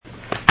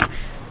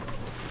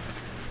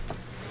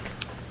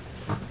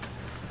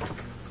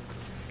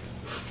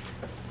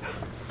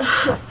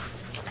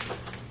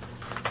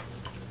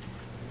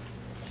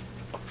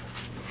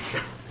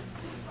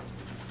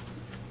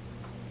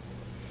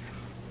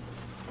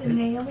Then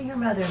Naomi, her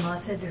mother-in-law,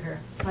 said to her,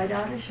 My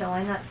daughter, shall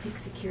I not seek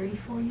security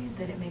for you,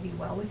 that it may be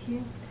well with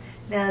you?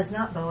 Now is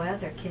not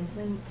Boaz our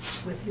kinsman,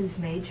 with whose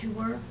maids you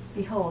were?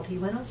 Behold, he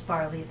winnows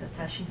barley at the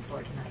threshing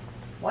floor tonight.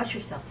 Wash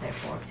yourself,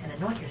 therefore, and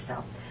anoint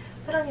yourself.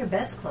 Put on your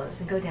best clothes,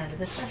 and go down to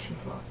the threshing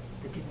floor.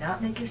 But do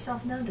not make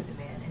yourself known to the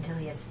man until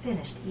he has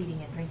finished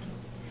eating and drinking.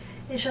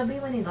 It shall be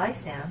when he lies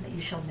down that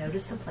you shall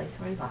notice the place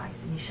where he lies,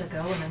 and you shall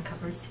go and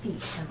uncover his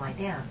feet and lie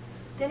down.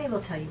 Then he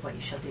will tell you what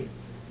you shall do.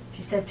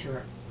 She said to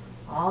her,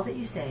 All that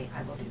you say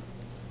I will do.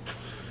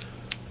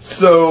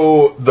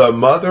 So the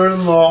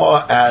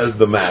mother-in-law as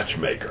the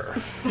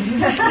matchmaker. She's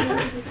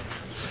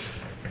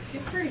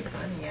pretty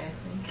funny, I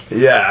think.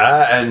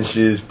 Yeah, and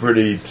she's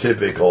pretty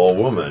typical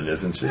woman,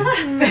 isn't she?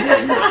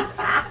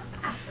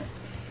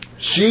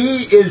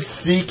 She is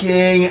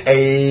seeking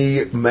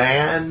a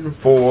man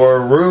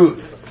for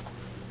Ruth.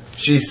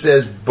 She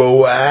says,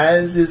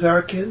 Boaz is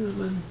our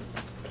kinsman.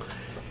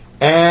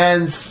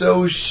 And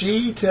so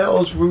she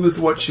tells Ruth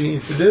what she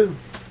needs to do.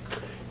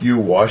 You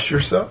wash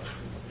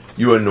yourself.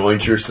 You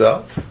anoint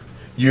yourself.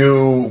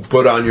 You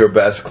put on your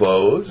best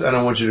clothes. And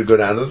I want you to go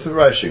down to the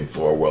threshing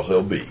floor where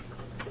he'll be.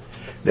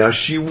 Now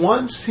she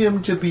wants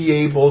him to be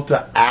able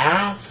to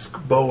ask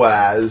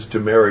Boaz to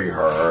marry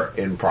her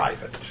in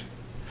private.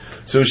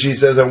 So she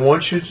says, I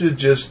want you to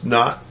just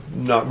not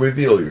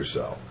reveal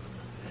yourself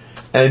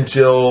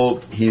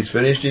until he's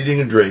finished eating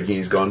and drinking,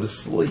 he's gone to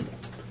sleep.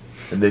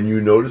 And then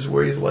you notice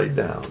where he's laid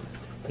down.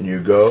 And you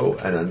go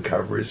and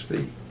uncover his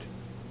feet.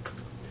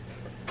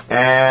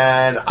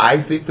 And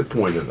I think the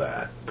point of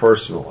that,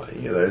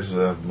 personally, there's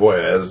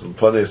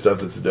plenty of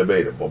stuff that's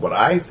debatable, but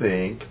I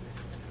think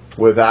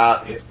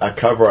without a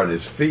cover on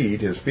his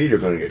feet are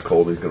going to get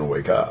cold, he's going to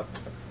wake up.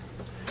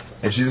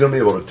 And she's going to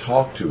be able to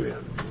talk to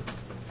him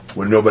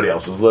when nobody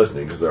else is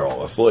listening because they're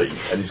all asleep.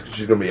 And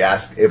she's going to be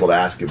able to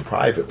ask him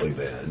privately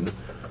then,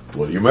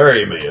 will you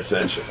marry me,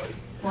 essentially?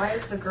 Why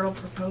is the girl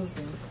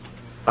proposing?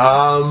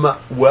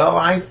 Well,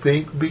 I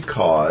think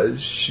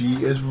because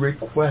she is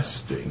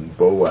requesting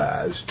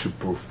Boaz to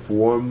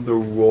perform the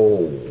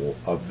role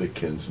of the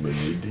kinsman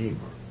redeemer.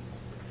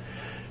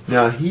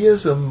 Now, he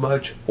is a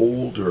much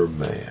older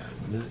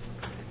man,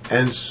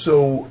 and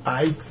so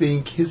I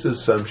think his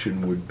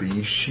assumption would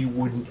be she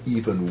wouldn't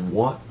even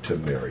want to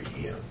marry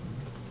him.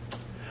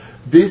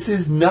 This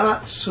is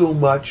not so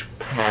much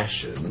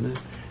passion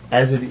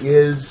as it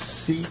is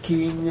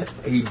seeking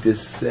a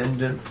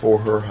descendant for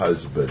her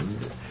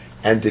husband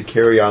and to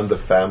carry on the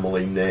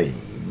family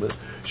name.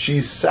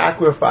 She's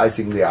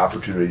sacrificing the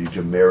opportunity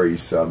to marry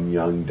some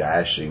young,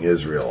 dashing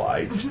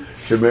Israelite,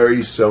 to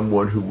marry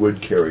someone who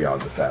would carry on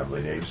the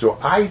family name. So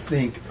I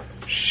think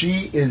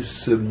she is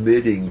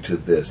submitting to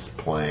this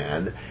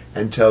plan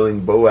and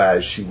telling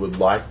Boaz she would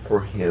like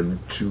for him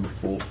to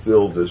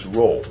fulfill this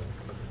role.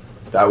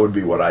 That would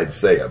be what I'd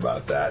say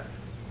about that.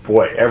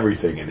 Boy,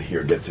 everything in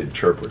here gets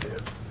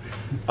interpretive.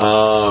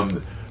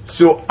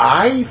 So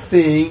I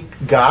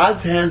think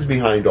God's hand's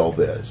behind all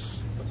this.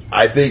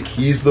 I think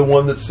he's the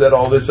one that set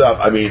all this up.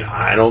 I mean,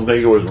 I don't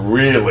think it was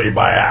really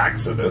by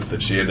accident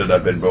that she ended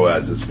up in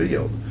Boaz's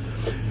field.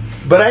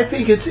 But I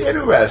think it's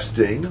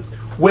interesting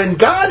when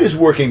God is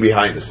working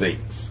behind the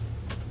scenes.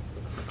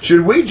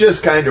 Should we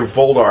just kind of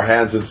fold our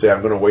hands and say,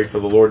 I'm going to wait for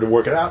the Lord to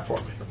work it out for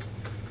me?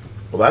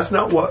 Well, that's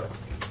not what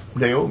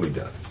Naomi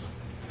does.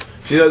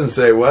 She doesn't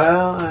say,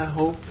 well, I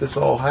hope this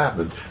all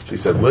happens. She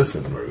said,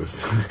 listen,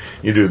 Ruth,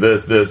 you do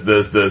this.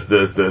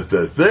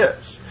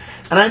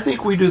 And I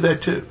think we do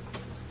that too.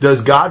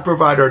 Does God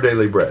provide our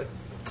daily bread?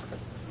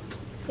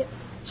 Yes.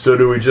 So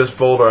do we just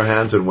fold our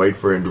hands and wait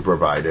for him to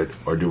provide it,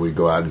 or do we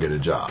go out and get a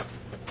job?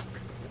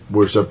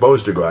 We're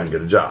supposed to go out and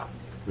get a job.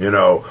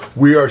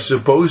 We are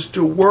supposed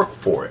to work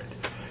for it.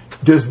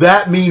 Does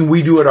that mean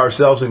we do it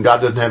ourselves and God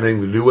doesn't have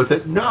anything to do with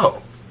it?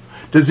 No.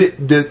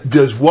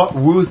 Does what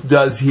Ruth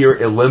does here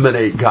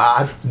eliminate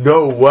God?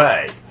 No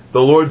way.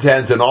 The Lord's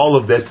hand's in all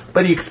of this,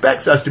 but he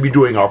expects us to be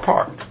doing our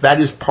part.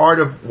 That is part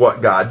of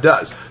what God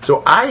does.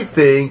 So I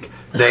think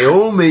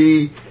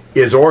Naomi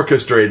is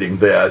orchestrating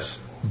this,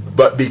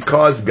 but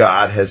because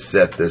God has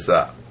set this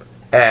up.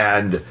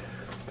 And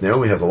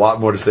Naomi has a lot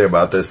more to say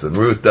about this than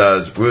Ruth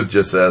does. Ruth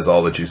just says,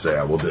 all that you say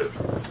I will do.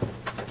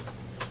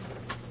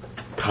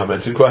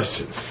 Comments and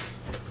questions?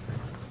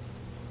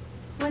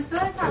 Was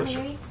Boaz not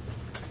married?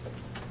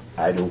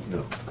 I don't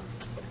know.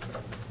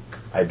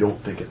 I don't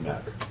think it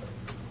mattered.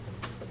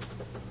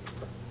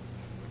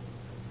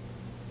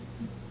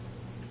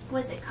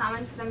 Was it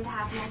common for them to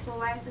have multiple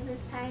wives at this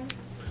time?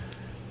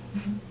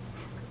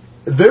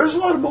 There's a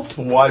lot of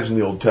multiple wives in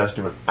the Old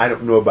Testament. I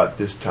don't know about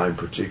this time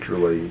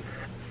particularly,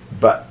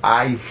 but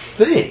I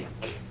think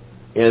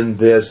in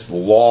this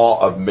law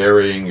of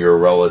marrying your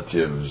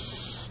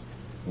relative's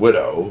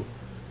widow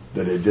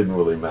that it didn't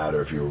really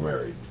matter if you were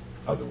married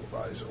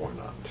otherwise or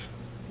not.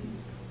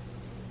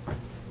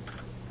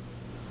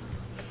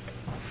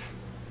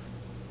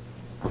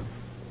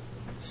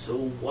 So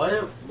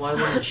why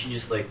wouldn't she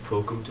just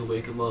poke him to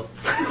wake him up?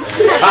 Have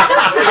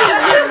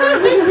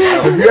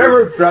you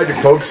ever tried to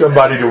poke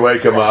somebody to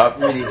wake them up?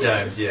 Many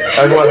times,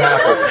 yeah. And what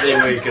happened? They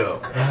wake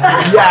up.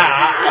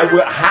 Yeah,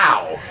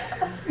 How?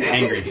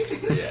 Angry.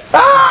 Yeah.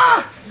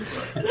 Ah!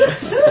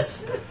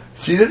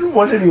 She didn't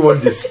want anyone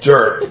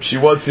disturbed. She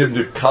wants him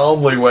to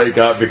calmly wake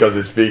up because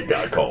his feet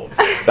got cold.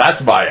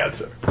 That's my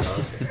answer.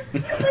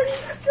 There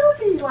should still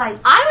be like,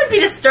 I would be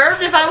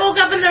disturbed if I woke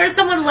up and there was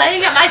someone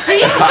laying at my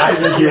feet. I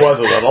think he was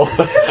a little.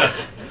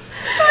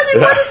 I'd be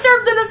more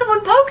disturbed than if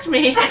someone poked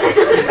me.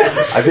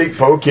 I think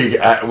poking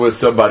with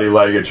somebody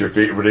laying at your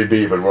feet would be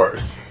even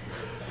worse.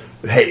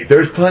 Hey,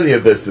 there's plenty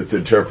of this that's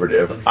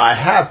interpretive. I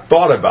have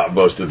thought about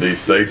most of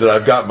these things, and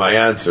I've got my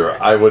answer.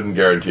 I wouldn't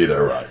guarantee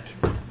they're right.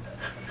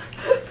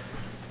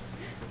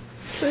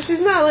 So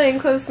she's not laying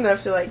close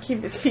enough to like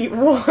keep his feet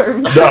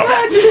warm.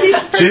 No,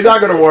 she's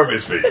not going to warm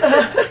his feet.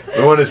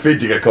 We want his feet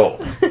to get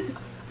cold.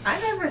 I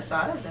never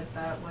thought of it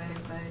that way,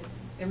 but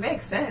it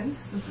makes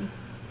sense.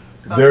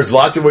 There's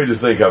lots of ways to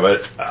think of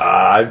it.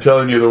 I'm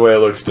telling you the way it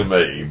looks to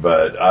me,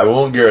 but I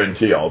won't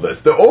guarantee all this.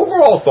 The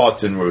overall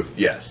thoughts in Ruth,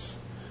 yes.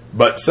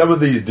 But some of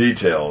these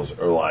details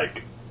are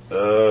like,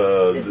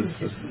 this this is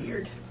just is...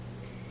 weird.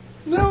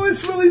 No,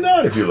 it's really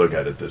not if you look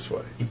at it this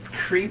way. It's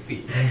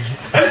creepy.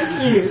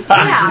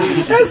 Yeah.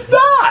 It's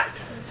not!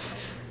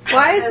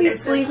 Why is he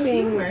It's sleeping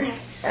humor.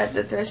 at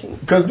the threshing?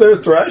 Because they're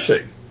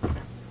threshing.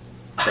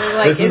 So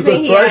like, This is isn't the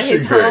he at threshing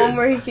his grade. home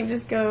where he can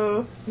just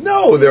go?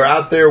 No, they're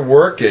out there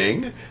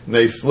working, and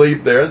they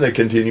sleep there, and they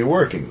continue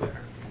working there.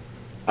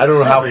 I don't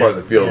know how far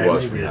the field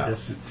was from maybe the a house.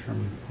 distance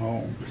from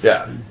home. or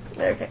Yeah. something.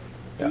 Okay.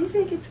 Yeah. Do you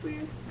think it's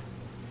weird?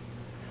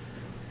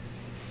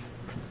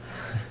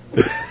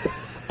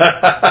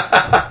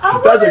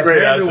 That's a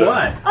great Compared to answer.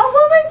 what? A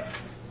woman's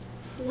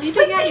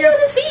Sleeping at your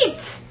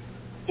feet.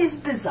 is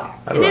bizarre.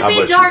 I And don't know it'd how be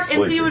much dark, she's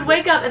and so you sleeping. would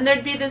wake up, and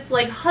there'd be this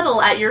like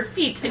huddle at your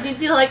feet, and you'd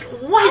be like,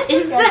 "What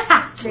is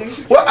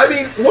that?" Well, I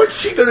mean, what's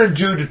she going to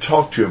do to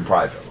talk to him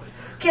privately?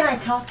 Can I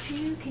talk to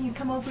you? Can you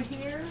come over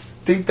here?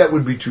 Think that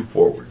would be too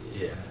forward.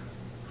 Yeah.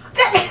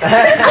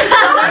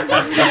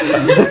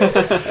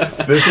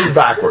 This is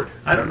backward.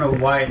 I don't know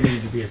why it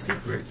needed to be a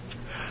secret.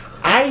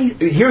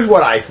 Here's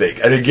what I think,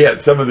 and again,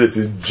 some of this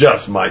is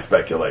just my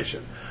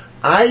speculation.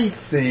 I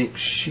think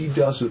she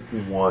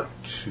doesn't want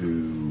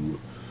to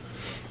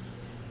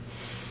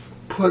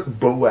put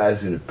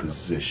Boaz in a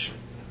position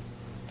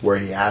where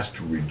he has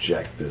to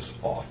reject this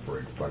offer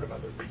in front of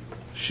other people.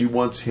 She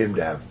wants him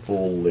to have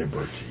full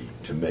liberty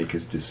to make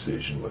his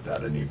decision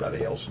without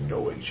anybody else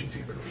knowing she's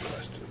even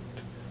requested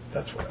it.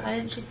 That's what I Why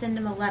think. didn't she send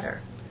him a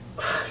letter?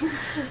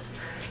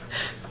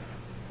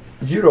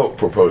 You don't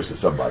propose to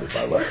somebody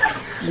by letter.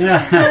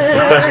 Yeah.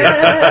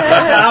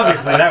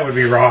 Obviously, that would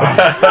be wrong.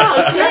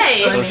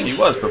 Okay. So she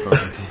was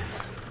proposing to him.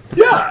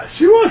 Yeah,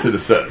 she was in a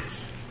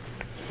sense.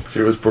 She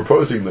was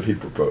proposing that he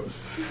proposed.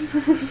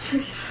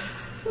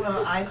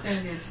 Well, I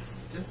think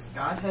it's just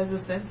God has a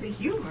sense of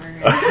humor.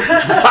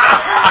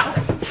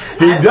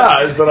 He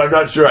does, but I'm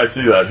not sure I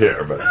see that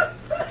here. But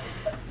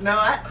No,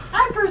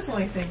 I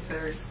personally think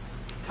there's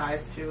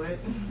ties to it.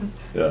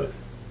 yeah.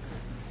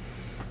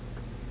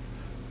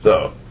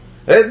 So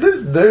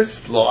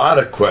there's a lot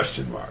of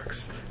question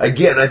marks.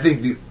 Again, I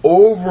think the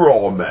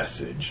overall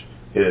message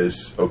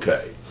is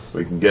okay.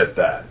 We can get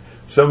that.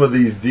 Some of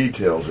these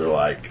details are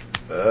like,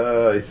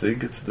 I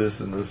think it's this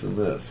and this and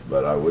this,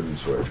 but I wouldn't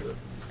swear to it.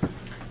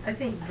 I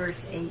think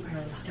verse 8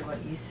 runs to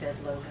what you said,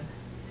 Logan.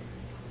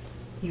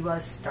 He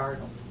was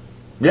startled.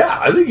 Yeah,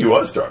 I think he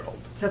was startled.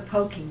 So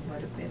poking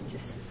would have been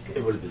just as It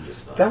good. would have been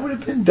just fine. That would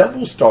have been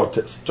double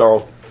startlation.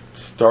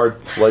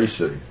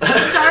 Startling?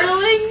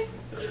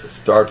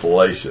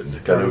 Startlation.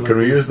 Can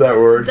we use that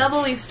word?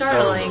 Doubly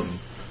startling.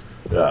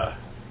 Yeah.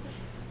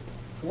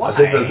 Why? I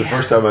think that's the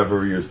first time I've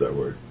ever used that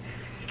word.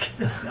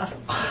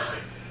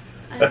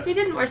 If he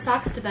didn't wear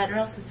socks to bed, or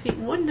else his feet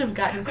wouldn't have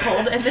gotten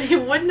cold, and then he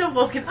wouldn't have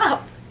woken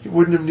up. He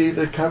wouldn't have needed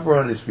a cover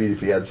on his feet if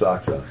he had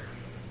socks on.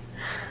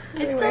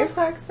 Did they wear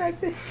socks back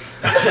then?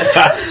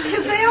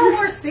 Because they all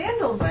wore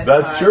sandals, I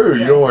That's thought. true.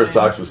 You don't wear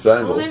socks with Well,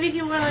 sandals. maybe if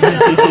you wore like a...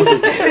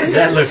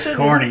 That looks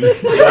corny.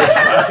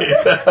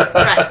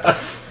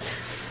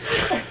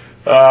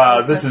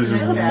 Right. This is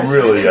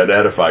really an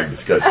edifying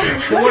discussion.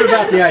 So what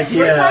about the idea?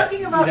 We're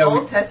talking about you know,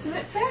 Old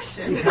Testament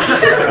fashion.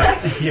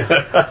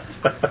 yeah.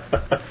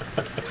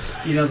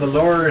 You know, the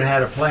Lord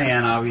had a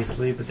plan,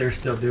 obviously, but they're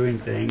still doing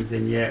things,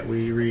 and yet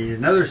we read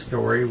another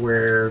story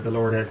where the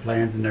Lord had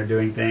plans and they're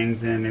doing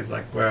things, and it's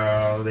like,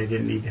 well, they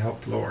didn't need to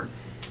help the Lord.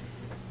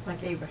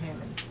 Like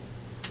Abraham and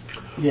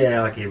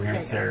Yeah, like Abraham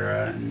and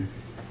Sarah. And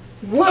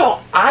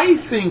Well, I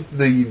think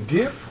the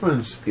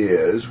difference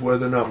is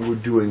whether or not we're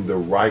doing the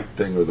right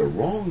thing or the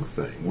wrong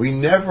thing. We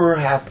never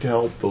have to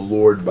help the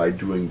Lord by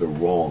doing the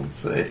wrong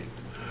thing.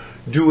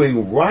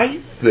 Doing right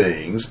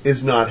things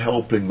is not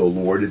helping the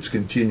Lord, it's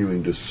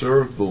continuing to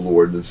serve the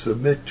Lord and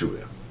submit to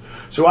Him.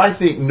 So I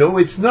think, no,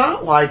 it's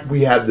not like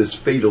we have this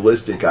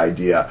fatalistic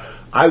idea,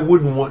 I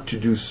wouldn't want to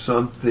do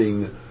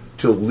something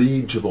to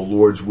lead to the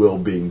Lord's will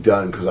being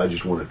done because I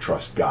just want to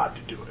trust God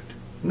to do it.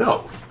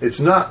 No, it's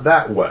not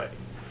that way.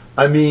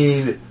 I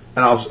mean,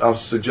 and I'll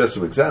suggest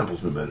some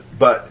examples in a minute,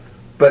 but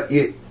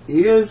it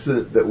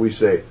isn't that we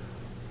say,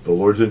 the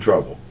Lord's in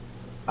trouble.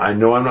 I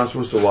know I'm not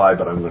supposed to lie,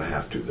 but I'm going to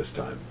have to this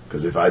time.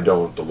 Because if I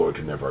don't, the Lord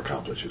can never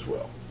accomplish His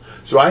will.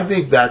 So I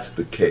think that's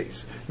the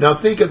case. Now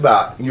think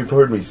about, you've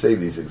heard me say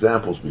these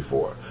examples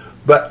before,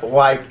 but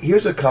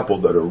here's a couple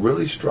that are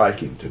really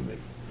striking to me.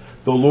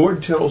 The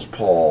Lord tells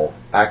Paul,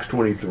 Acts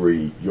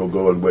 23, you'll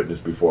go and witness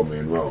before me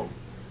in Rome.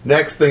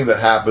 Next thing that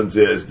happens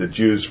is the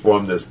Jews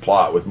form this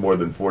plot with more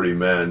than 40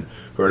 men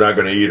who are not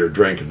going to eat or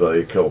drink until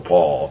they kill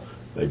Paul.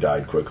 They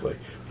died quickly.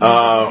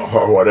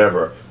 Or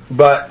whatever.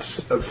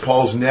 But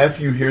Paul's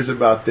nephew hears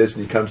about this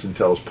and he comes and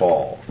tells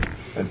Paul.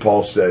 And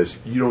Paul says,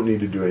 you don't need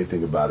to do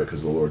anything about it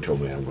because the Lord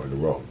told me I'm going to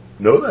Rome.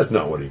 No, that's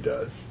not what he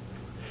does.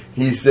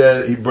 He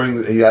said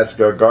he asks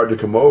our guard to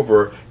come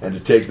over and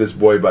to take this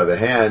boy by the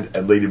hand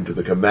and lead him to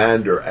the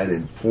commander and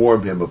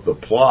inform him of the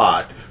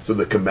plot so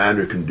the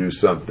commander can do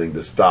something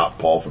to stop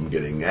Paul from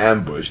getting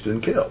ambushed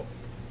and killed.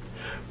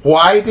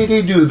 Why did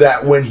he do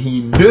that when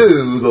he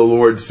knew the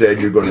Lord said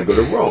you're going to go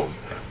to Rome?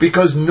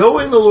 Because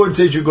knowing the Lord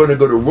says you're going to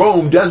go to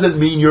Rome doesn't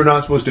mean you're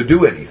not supposed to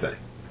do anything.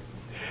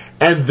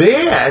 And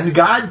then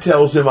God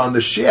tells him on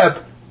the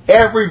ship,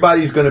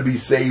 everybody's going to be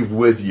saved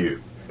with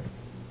you.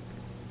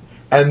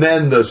 And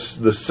then the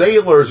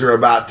sailors are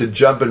about to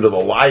jump into the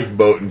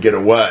lifeboat and get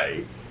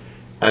away.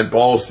 And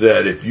Paul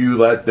said, if you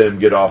let them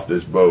get off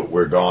this boat,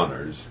 we're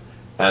goners.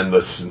 And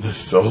the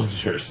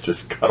soldiers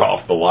just cut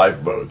off the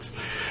lifeboats.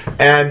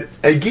 And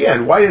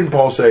again, why didn't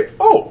Paul say,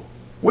 oh,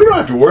 we don't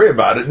have to worry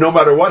about it. No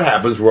matter what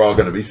happens, we're all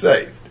going to be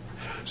saved.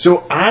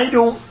 So I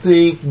don't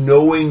think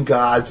knowing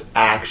God's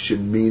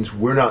action means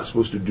we're not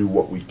supposed to do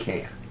what we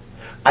can.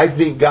 I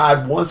think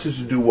God wants us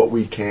to do what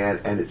we can,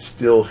 and it's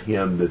still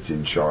Him that's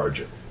in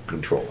charge of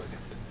controlling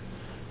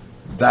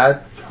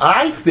it.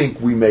 I think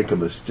we make a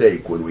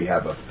mistake when we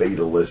have a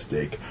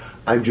fatalistic,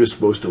 I'm just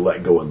supposed to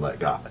let go and let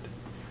God.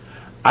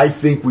 I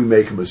think we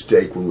make a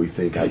mistake when we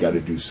think I got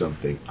to do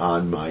something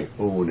on my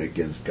own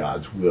against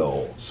God's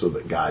will so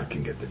that God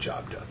can get the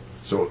job done.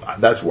 So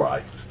that's where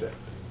I stand.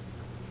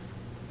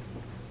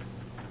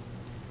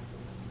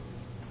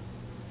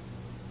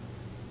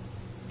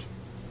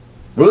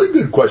 Really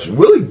good question.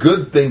 Really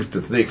good things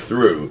to think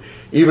through.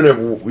 Even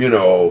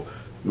if,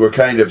 we're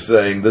kind of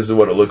saying, this is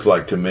what it looks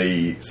like to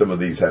me. Some of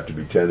these have to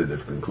be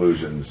tentative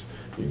conclusions.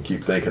 You can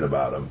keep thinking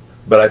about them.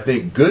 But I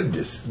think good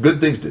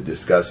things to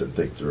discuss and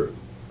think through.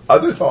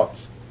 Other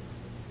thoughts?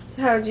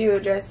 So how would you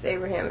address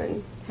Abraham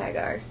and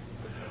Hagar?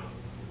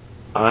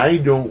 I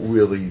don't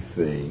really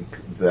think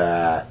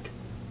that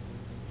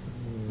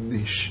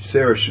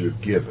Sarah should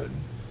have given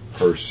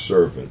her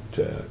servant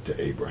to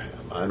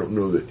Abraham. I don't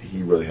know that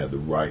he really had the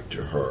right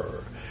to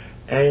her.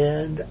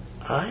 And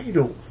I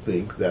don't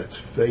think that's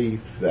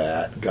faith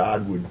that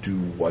God would do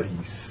what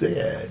He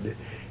said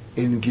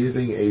in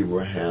giving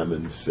Abraham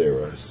and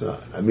Sarah a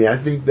son. I mean, I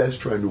think that's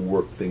trying to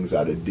work things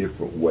out a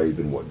different way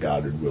than what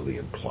God had really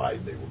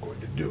implied they were going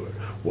to do it.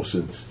 Well,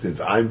 since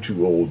I'm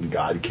too old and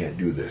God can't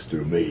do this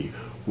through me,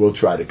 we'll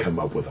try to come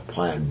up with a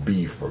plan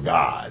B for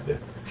God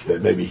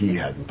that maybe He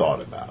hadn't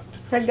thought about.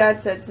 Had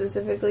God said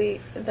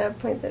specifically at that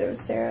point that it was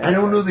Sarah? I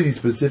don't know that He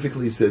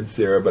specifically said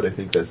Sarah, but I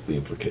think that's the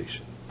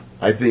implication.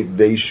 I think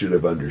they should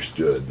have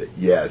understood that,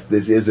 yes,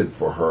 this isn't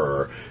for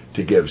her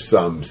to give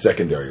some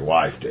secondary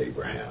wife to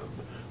Abraham,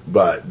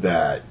 but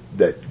that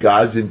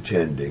God's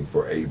intending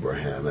for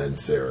Abraham and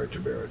Sarah to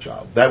bear a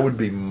child. That would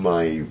be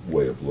my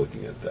way of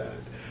looking at that.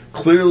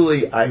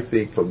 Clearly, I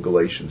think from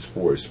Galatians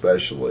 4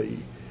 especially,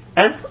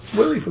 and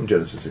really from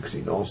Genesis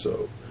 16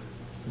 also,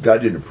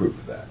 God didn't approve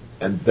of that.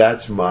 And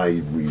that's my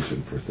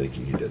reason for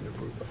thinking He didn't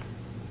approve of it.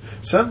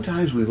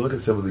 Sometimes we look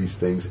at some of these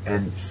things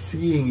and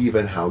seeing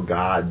even how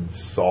God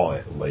saw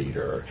it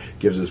later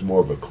gives us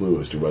more of a clue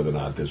as to whether or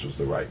not this was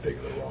the right thing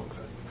or the wrong thing.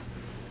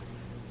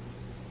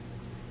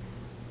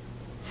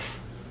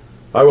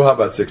 All right, well, how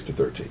about 6 to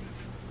 13?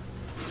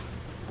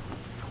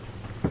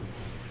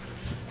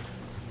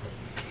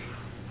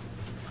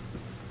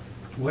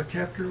 What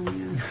chapter are we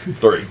in?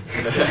 3.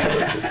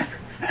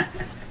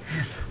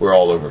 We're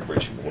all over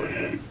preaching the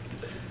word.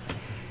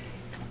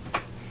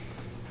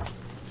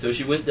 So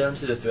she went down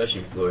to the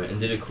threshing floor and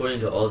did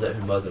according to all that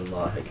her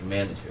mother-in-law had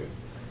commanded her.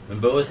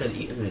 When Boaz had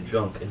eaten and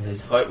drunk, and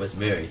his heart was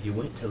merry, he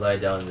went to lie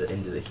down at the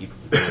end of the heap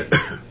of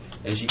grain.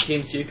 And she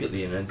came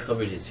secretly and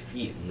uncovered his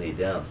feet and lay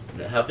down.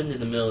 And it happened in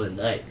the middle of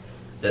the night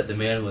that the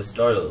man was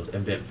startled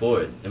and bent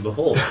forward, and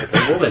behold,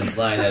 a woman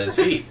lying at his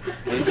feet.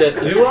 And he said,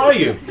 "Who are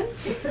you?"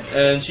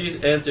 And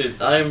she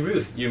answered, "I am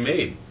Ruth, your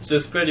maid. So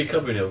spread your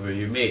covering over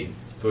your maid,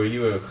 for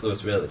you are a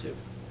close relative."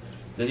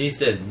 Then he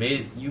said,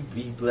 "May you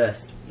be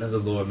blessed of the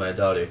Lord, my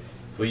daughter,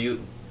 for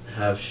you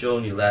have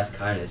shown your last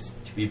kindness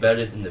to be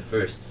better than the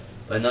first,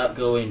 by not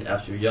going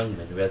after young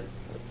men,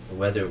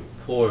 whether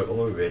poor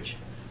or rich.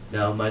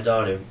 Now, my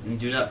daughter,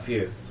 do not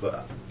fear,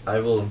 for I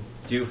will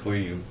do for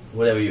you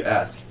whatever you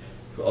ask.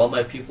 For all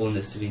my people in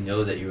the city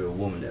know that you are a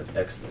woman of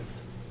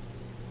excellence.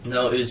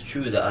 Now, it is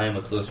true that I am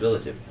a close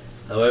relative.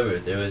 However,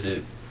 there is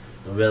a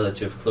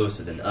relative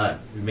closer than I.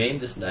 Remain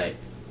this night.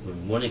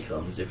 When morning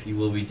comes, if he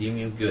will redeem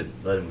you, good,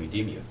 let him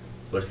redeem you.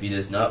 But if he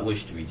does not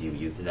wish to redeem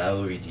you, then I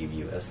will redeem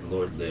you, as the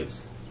Lord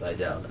lives. Lie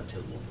down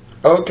until morning."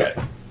 Okay.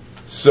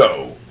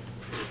 So,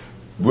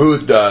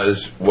 Ruth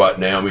does what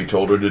Naomi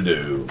told her to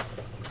do.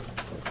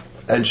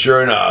 And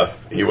sure enough,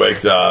 he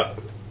wakes up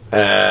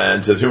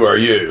and says, "Who are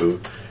you?"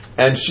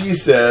 And she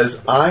says,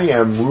 "I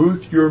am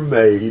Ruth your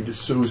maid,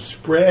 so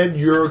spread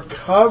your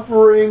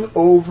covering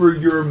over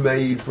your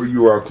maid, for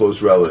you are a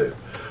close relative."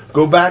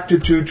 Go back to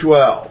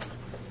 2:12.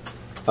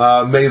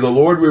 May the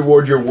Lord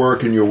reward your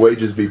work and your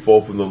wages be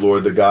full from the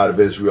Lord, the God of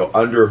Israel,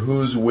 under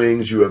whose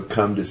wings you have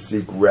come to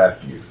seek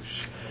refuge.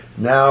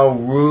 Now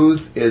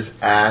Ruth is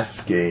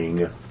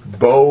asking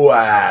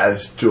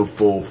Boaz to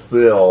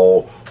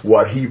fulfill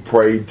what he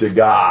prayed to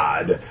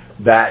God,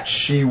 that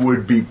she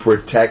would be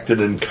protected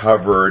and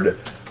covered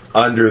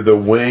under the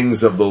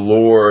wings of the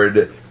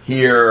Lord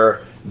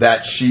here,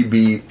 that she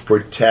be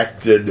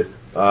protected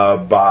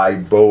by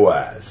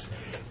Boaz.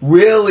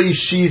 Really,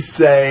 she's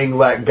saying,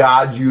 let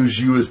God use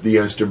you as the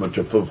instrument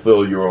to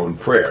fulfill your own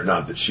prayer.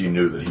 Not that she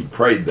knew that he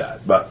prayed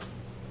that,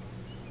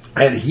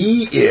 and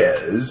he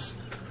is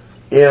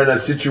in a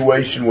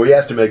situation where he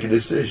has to make a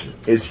decision.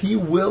 Is he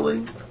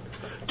willing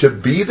to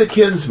be the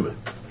kinsman?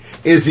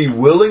 Is he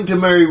willing to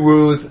marry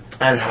Ruth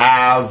and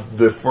have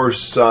the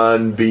first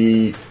son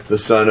be the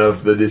son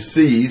of the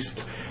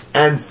deceased?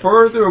 And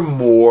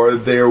furthermore,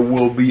 there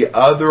will be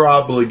other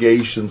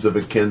obligations of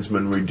a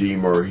kinsman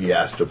redeemer he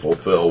has to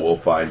fulfill. We'll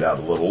find out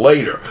a little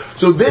later.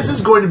 So this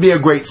is going to be a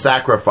great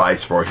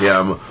sacrifice for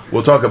him.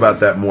 We'll talk about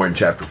that more in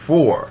chapter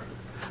 4.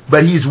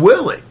 But he's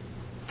willing.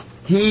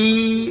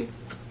 He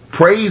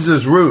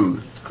praises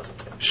Ruth.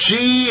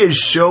 She is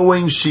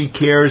showing she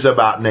cares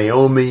about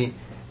Naomi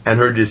and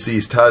her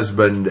deceased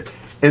husband,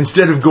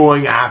 instead of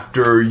going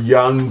after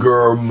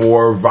younger,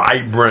 more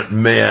vibrant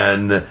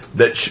men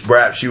that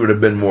perhaps she would have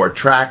been more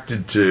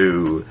attracted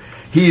to.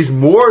 He's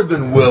more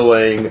than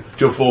willing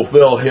to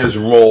fulfill his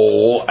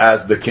role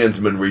as the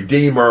kinsman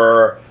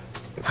redeemer.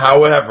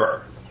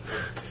 However,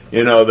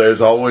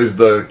 there's always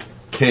the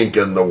kink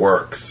in the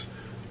works.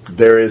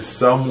 There is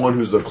someone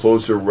who's a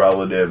closer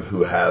relative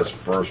who has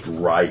first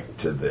right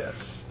to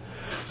this.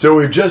 So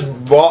we've just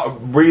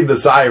breathed a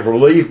sigh of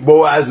relief.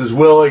 Boaz is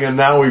willing, and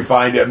now we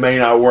find it may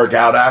not work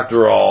out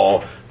after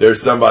all.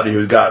 There's somebody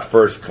who's got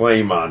first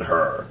claim on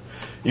her.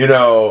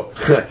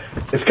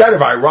 It's kind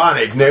of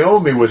ironic.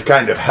 Naomi was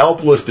kind of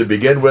helpless to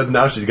begin with.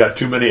 Now she's got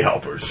too many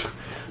helpers.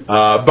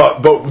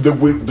 But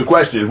the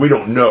question is, we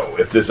don't know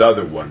if this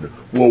other one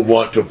will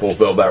want to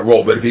fulfill that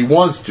role. But if he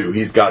wants to,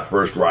 he's got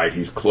first right.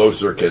 He's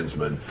closer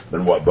kinsman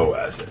than what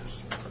Boaz is.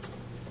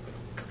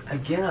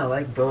 Again, I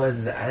like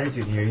Boaz's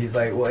attitude here. He's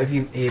like, well,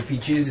 if he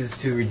chooses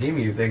to redeem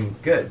you, then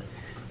good.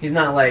 He's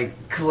not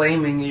like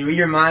claiming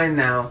you're mine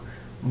now,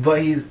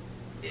 but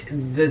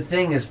the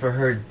thing is for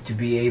her to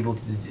be able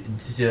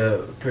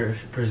to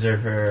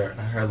preserve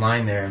her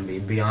line there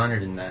and be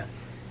honored in that.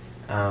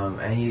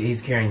 And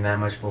he's caring that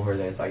much for her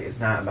that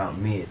it's not about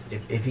me.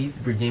 If he's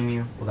redeeming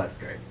you, well, that's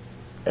great.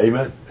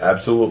 Amen.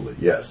 Absolutely,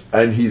 yes.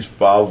 And he's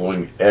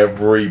following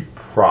every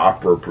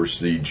proper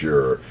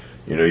procedure.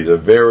 He's a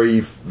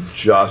very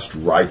just,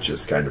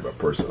 righteous kind of a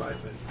person, I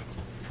think.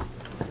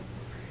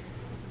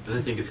 And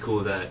I think it's cool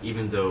that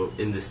even though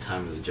in this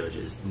time of the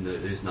judges,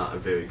 there's not a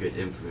very good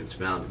influence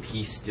around him,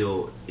 he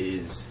still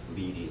is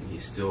leading.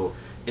 He's still,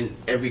 in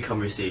every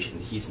conversation,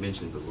 he's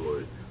mentioned the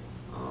Lord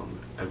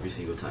every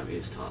single time he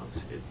has talked.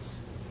 It's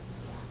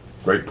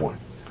great point.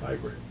 I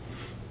agree.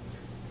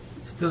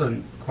 It still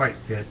doesn't quite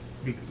fit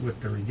with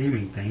the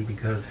redeeming thing,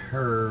 because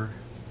her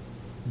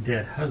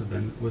dead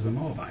husband was a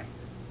Moabite.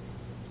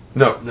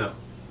 No.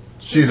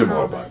 She's a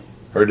Moabite.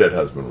 Her dead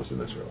husband was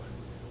an Israelite.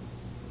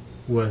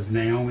 Was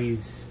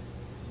Naomi's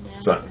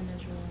son.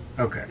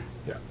 Okay.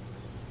 Yeah.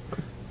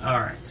 All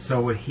right.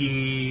 So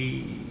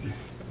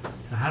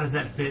how does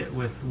that fit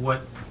with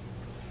what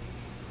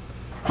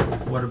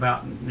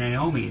about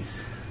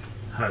Naomi's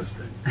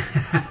husband?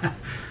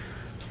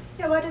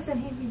 Yeah, why doesn't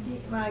he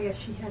redeem? Well, I guess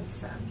she had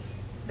sons,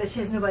 but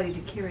she has nobody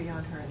to carry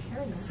on her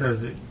inheritance. So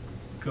does it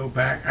go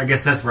back? I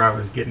guess that's where I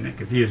was getting it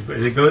confused. But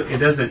it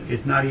doesn't.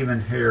 It's not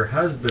even her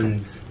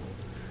husband's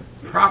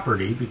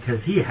property,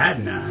 because he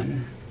had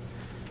none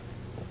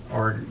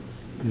or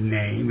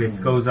name.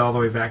 It goes all the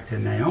way back to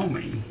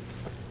Naomi's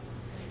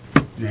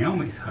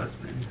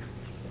husband.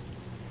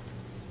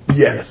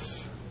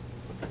 Yes.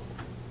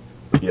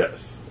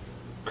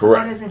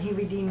 Correct. Why doesn't he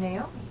redeem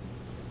Naomi?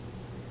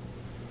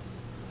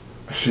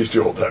 She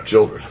still had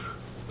children.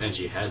 And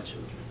she had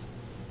children.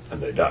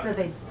 And they died. So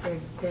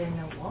they're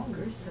no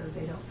longer, so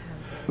they don't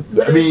have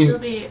But it would still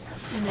be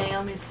in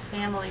Naomi's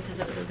family, because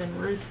it would have been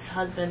Ruth's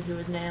husband who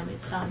was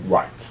Naomi's son.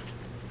 Right.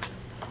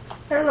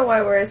 I don't know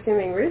why we're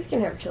assuming Ruth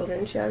can have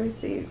children. She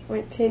obviously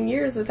went 10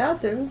 years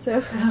without them,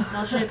 so...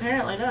 Well, she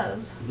apparently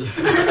does.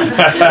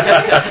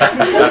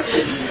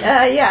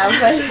 Yeah,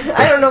 but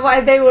I don't know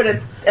why they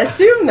would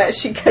assume that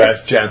she could.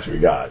 Best chance we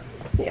got.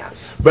 Yeah.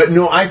 But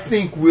no, I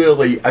think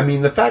really,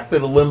 the fact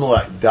that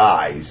Elimelech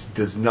dies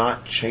does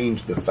not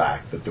change the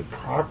fact that the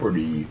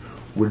property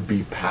would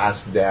be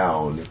passed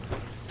down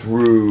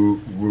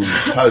through Ruth's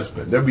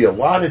husband. There'd be a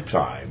lot of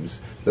times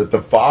that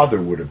the father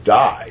would have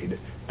died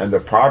And the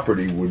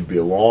property would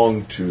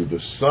belong to the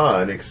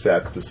son,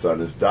 except the son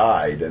has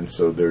died, and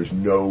so there's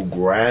no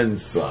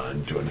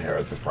grandson to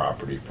inherit the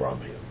property from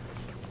him.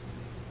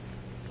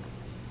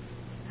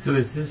 So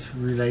is this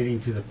relating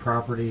to the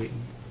property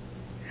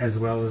as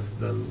well as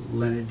the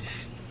lineage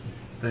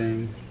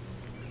thing?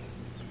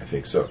 I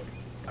think so.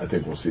 I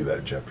think we'll see that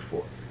in chapter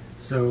 4.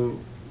 So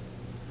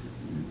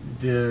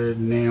did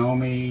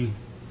Naomi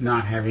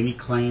not have any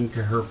claim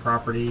to her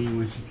property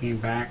when she came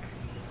back?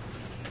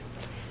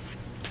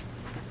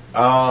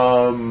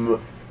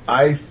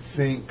 I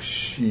think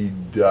she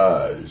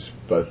does,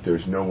 but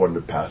there's no one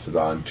to pass it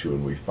on to,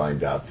 and we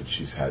find out that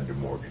she's had to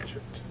mortgage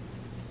it.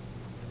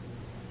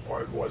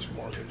 Or it was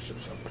mortgaged at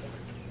some point.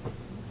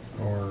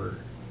 Or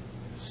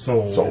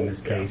sold in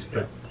this case,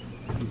 yeah.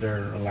 but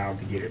they're allowed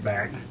to get it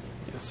back.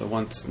 Yeah, so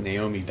once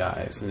Naomi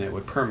dies, then it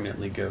would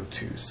permanently go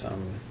to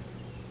some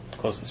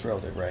closest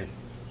relative, right?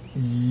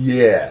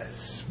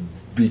 Yes,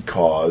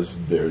 because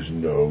there's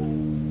no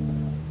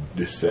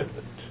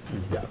descendant.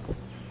 Mm-hmm. Yeah.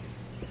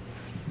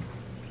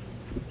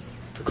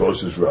 The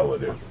closest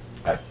relative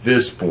at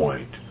this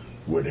point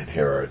would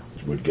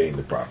gain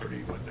the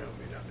property when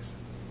Naomi dies.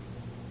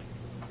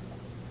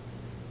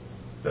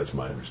 That's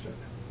my understanding.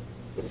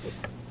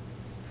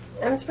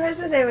 I'm surprised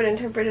that they would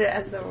interpret it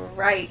as the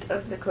right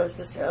of the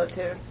closest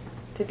relative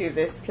to do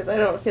this, because I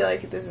don't feel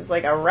like this is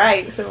like a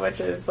right so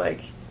much as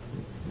like,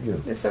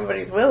 if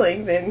somebody's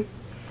willing, then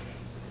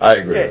I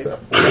agree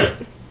with that.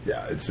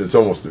 Yeah, it's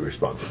almost a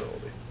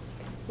responsibility.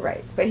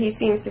 right. But he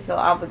seems to feel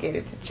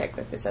obligated to check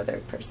with this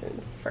other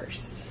person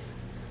first.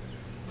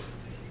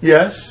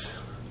 Yes.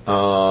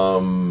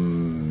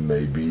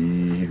 Maybe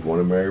he'd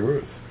want to marry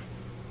Ruth.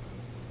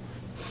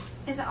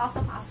 Is it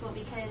also possible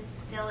because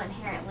they'll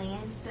inherit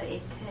land, so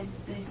it could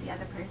boost the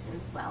other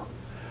person's wealth?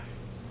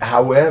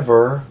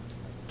 However,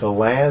 the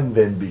land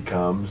then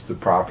becomes the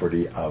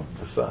property of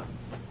the son.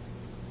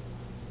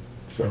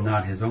 So And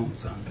not his own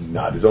sons.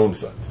 not his own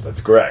sons.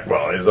 That's correct.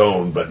 Well, his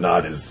own, but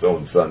not his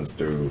own sons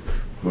through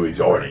who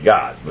he's already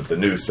got, but the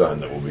new son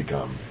that will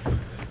become,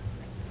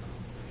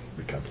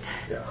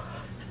 yeah.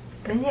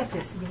 Then you have to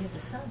assume he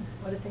has a son.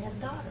 What if they had a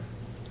daughter?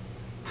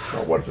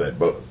 Well, what if they had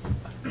both?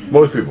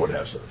 Most people would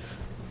have sons.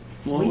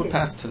 Well, it would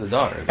pass to the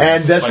daughter.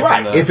 And that's Like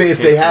right. in the If they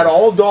case had of-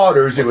 all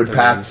daughters, it what's would their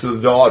pass names? to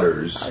the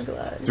daughters.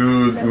 Glad.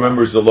 Through,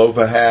 remember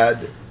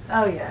Zelophehad?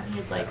 Oh, yeah. He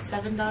had like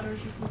 7 daughters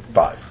or something?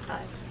 5. 5.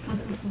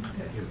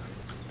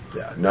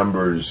 Yeah,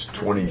 Numbers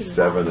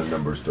 27 and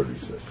Numbers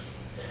 36.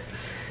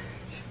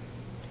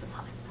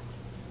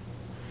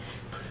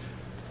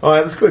 All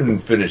right, let's go ahead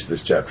and finish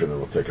this chapter, and then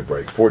we'll take a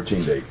break.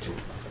 14 to 18.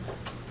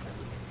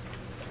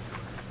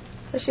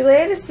 So she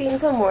lay at his feet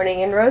until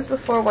morning, and rose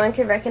before one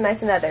could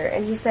recognize another.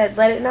 And he said,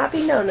 "Let it not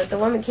be known that the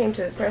woman came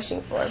to the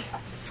threshing floor."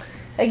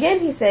 Again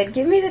he said,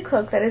 "Give me the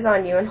cloak that is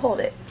on you, and hold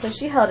it." So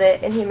she held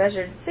it, and he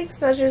measured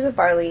 6 measures of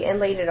barley, and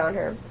laid it on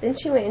her. Then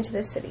she went into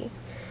the city.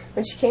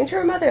 When she came to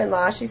her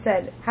mother-in-law, she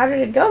said, "How did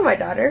it go, my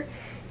daughter?"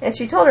 And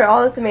she told her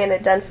all that the man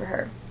had done for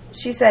her.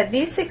 She said,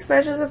 "These 6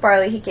 measures of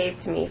barley he gave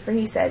to me, for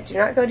he said, 'Do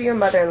not go to your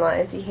mother-in-law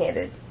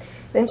empty-handed.'"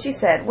 Then she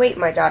said, "Wait,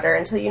 my daughter,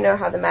 until you know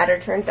how the matter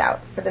turns out,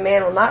 for the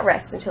man will not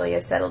rest until he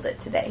has settled it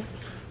today."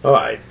 All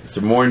right,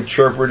 some more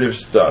interpretive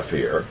stuff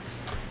here.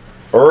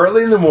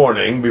 Early in the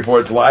morning, before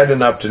it's light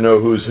enough to know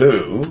who's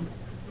who,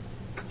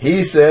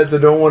 he says, "I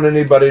don't want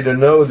anybody to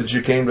know that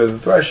you came to the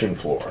threshing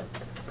floor."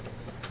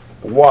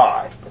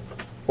 Why?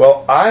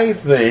 Well, I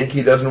think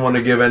he doesn't want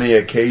to give any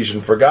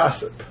occasion for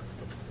gossip.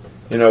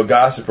 You know,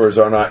 gossipers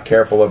are not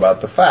careful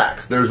about the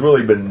facts. There's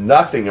really been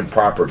nothing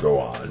improper go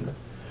on,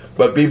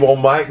 but people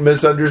might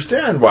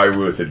misunderstand why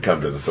Ruth had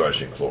come to the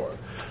threshing floor.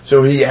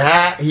 So he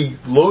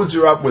loads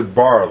her up with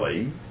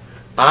barley,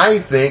 I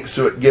think,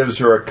 so it gives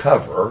her a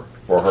cover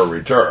for her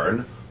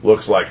return.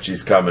 Looks like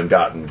she's come and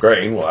gotten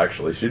grain. Well,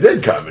 actually, she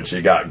did come and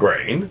she got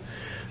grain.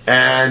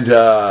 And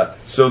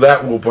so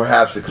that will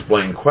perhaps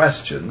explain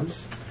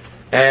questions.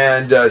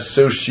 And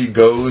so she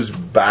goes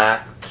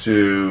back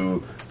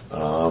to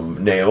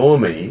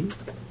Naomi.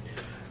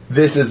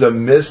 This is a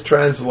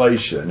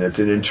mistranslation. It's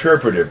an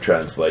interpretive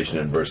translation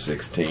in verse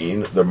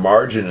 16. The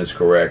margin is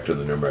correct in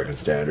the New American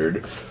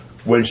Standard.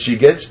 When she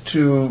gets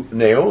to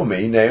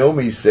Naomi,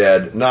 Naomi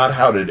said, not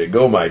 "How did it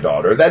go, my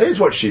daughter?" That is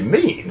what she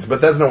means,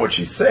 but that's not what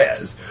she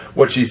says.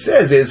 What she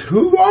says is,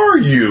 "Who are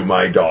you,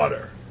 my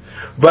daughter?"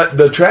 But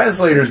the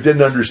translators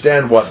didn't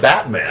understand what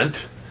that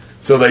meant,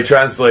 so they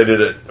translated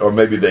it, or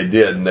maybe they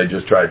did, and they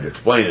just tried to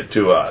explain it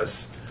to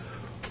us.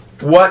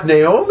 What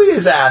Naomi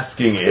is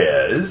asking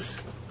is,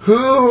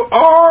 who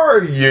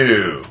are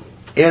you?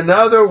 In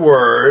other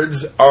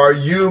words, are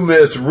you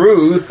Miss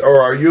Ruth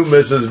or are you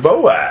Mrs.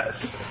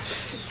 Boaz?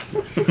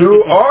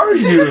 Who are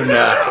you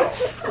now?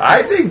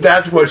 I think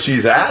that's what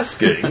she's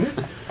asking.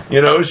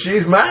 You know,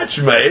 she's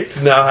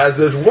matchmake. Now, has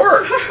this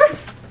worked?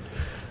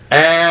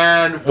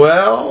 And,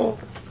 well,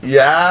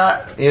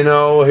 yeah, you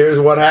know, here's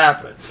what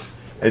happened.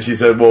 And she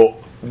said, well,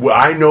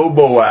 I know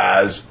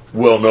Boaz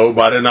will know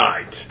by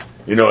tonight.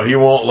 You know, he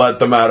won't let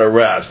the matter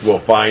rest. We'll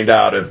find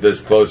out if this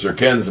closer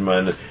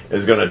kinsman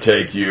is going to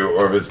take you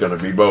or if it's going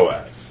to be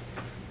Boaz.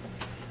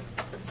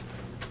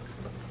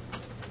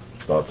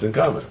 Thoughts and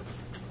comments?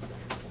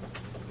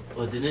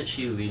 Well, didn't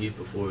she leave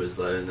before it was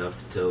light enough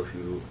to tell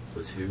who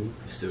was who?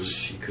 So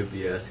she could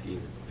be asking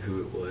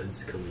who it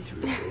was coming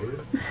to her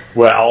door?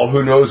 Well,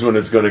 who knows when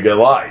it's going to get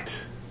light?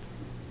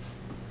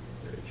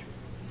 Very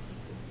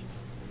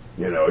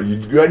true. You know,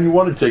 and you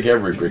want to take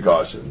every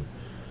precaution.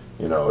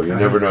 You know, you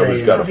never know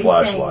who's got a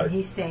flashlight.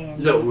 He's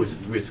saying. No,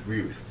 with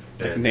Ruth.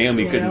 And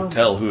Naomi couldn't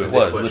tell who it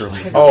was,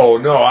 literally. Oh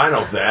no, I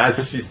don't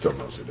think she still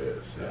knows it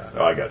is. Yeah,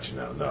 no, I got you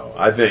now. No,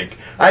 I think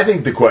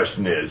the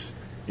question is,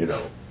 you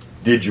know,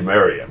 did you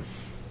marry him?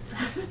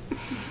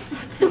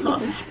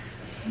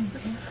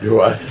 You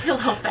what? A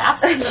little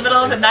fast in the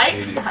middle of the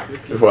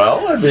night.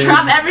 Well, I mean,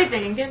 Drop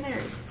everything and get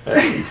married.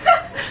 hey,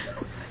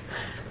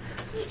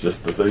 it's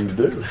just the thing to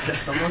do.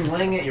 If someone's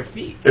laying at your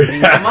feet, I mean,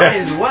 you might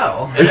as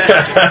well.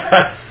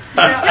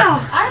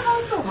 I've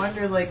also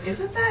wondered, like,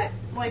 isn't that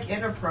like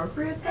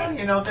inappropriate though?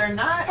 You know, they're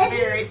not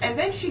married, and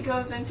then she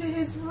goes into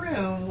his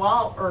room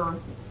or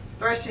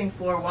threshing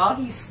floor while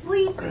he's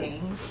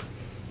sleeping,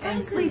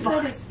 and sleeps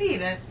at his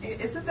feet. And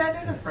isn't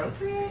that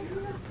inappropriate?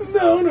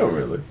 No, not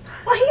really.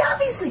 Well, he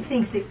obviously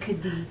thinks it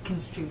could be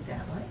construed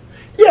that way.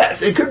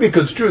 Yes, it could be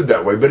construed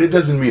that way, but it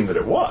doesn't mean that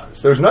it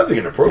was. There's nothing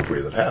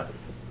inappropriate that happened.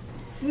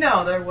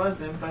 No, there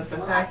wasn't. But the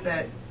fact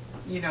that,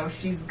 you know,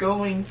 she's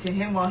going to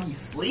him while he's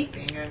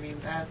sleeping, I mean,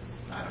 that's,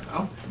 I don't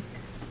know.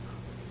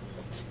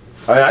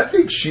 I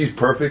think she's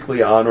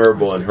perfectly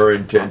honorable in her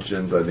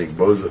intentions. I think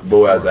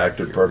Boaz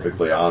acted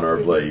perfectly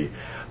honorably,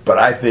 but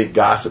I think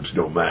gossips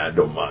don't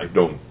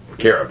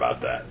care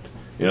about that.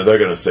 You know, they're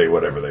going to say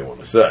whatever they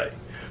want to say.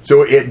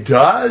 So it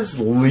does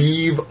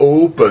leave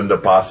open the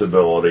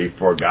possibility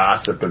for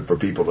gossip and for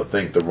people to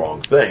think the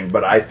wrong thing,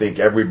 but I think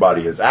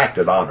everybody has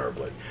acted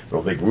honorably. I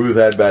don't think Ruth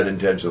had bad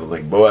intentions. I don't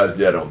think Boaz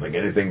did. I don't think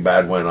anything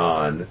bad went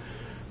on.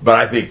 But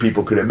I think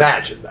people could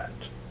imagine that.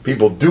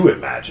 People do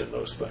imagine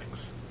those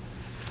things.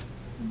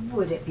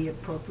 Would it be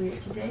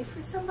appropriate today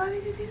for somebody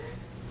to do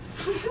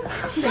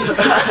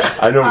that?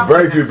 I know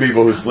very few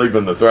people who sleep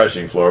on the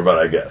threshing floor, but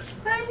I guess.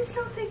 But I just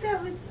don't think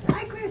that would.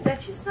 I agree.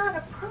 That's just not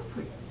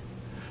appropriate.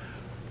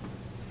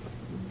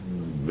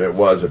 It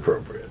was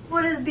appropriate.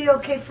 Would it be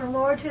okay for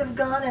Laura to have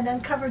gone and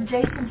uncovered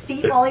Jason's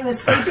feet while he was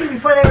sleeping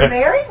before they were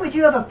married? Would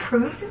you have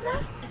approved of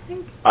that?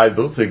 I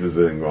don't think there's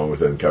anything wrong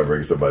with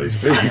uncovering somebody's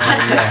feet.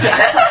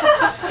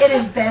 In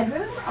his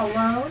bedroom,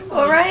 alone?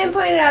 Well, Ryan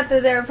pointed out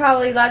that there were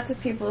probably lots of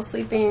people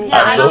sleeping.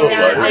 Yeah, I don't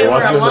Absolutely. think they It were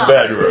wasn't in the alone.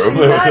 bedroom.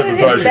 So It was not in in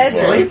the his threshing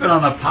floor. Sleeping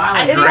on a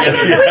pile It of was a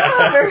grain.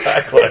 sleepover.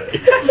 Exactly.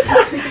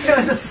 It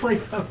was a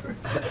sleepover.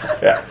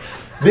 Yeah.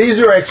 These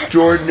are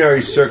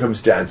extraordinary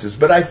circumstances,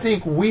 but I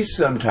think we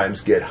sometimes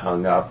get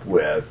hung up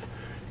with,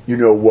 you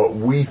know, what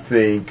we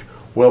think,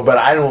 well, but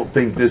I don't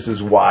think this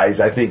is wise.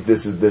 I think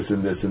this is this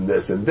and this and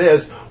this and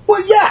this.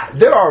 Well, yeah,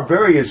 there are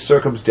various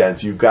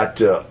circumstances. You've got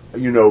to,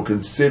 you know,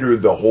 consider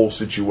the whole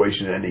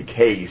situation in any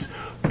case.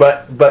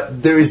 But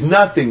there is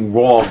nothing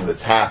wrong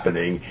that's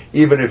happening,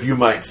 even if you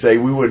might say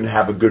we wouldn't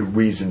have a good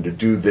reason to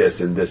do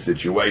this in this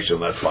situation.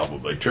 That's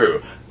probably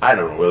true. I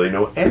don't really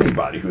know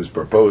anybody who's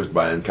proposed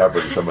by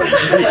uncovering somebody's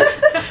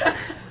feet.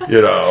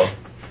 You know,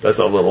 that's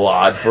a little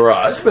odd for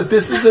us, but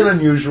this is an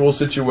unusual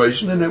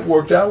situation and it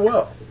worked out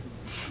well.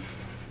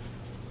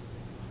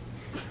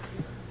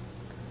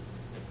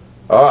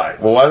 All right,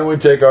 well, why don't we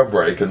take our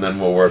break and then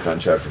we'll work on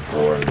chapter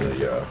 4 and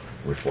the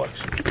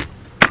reflections.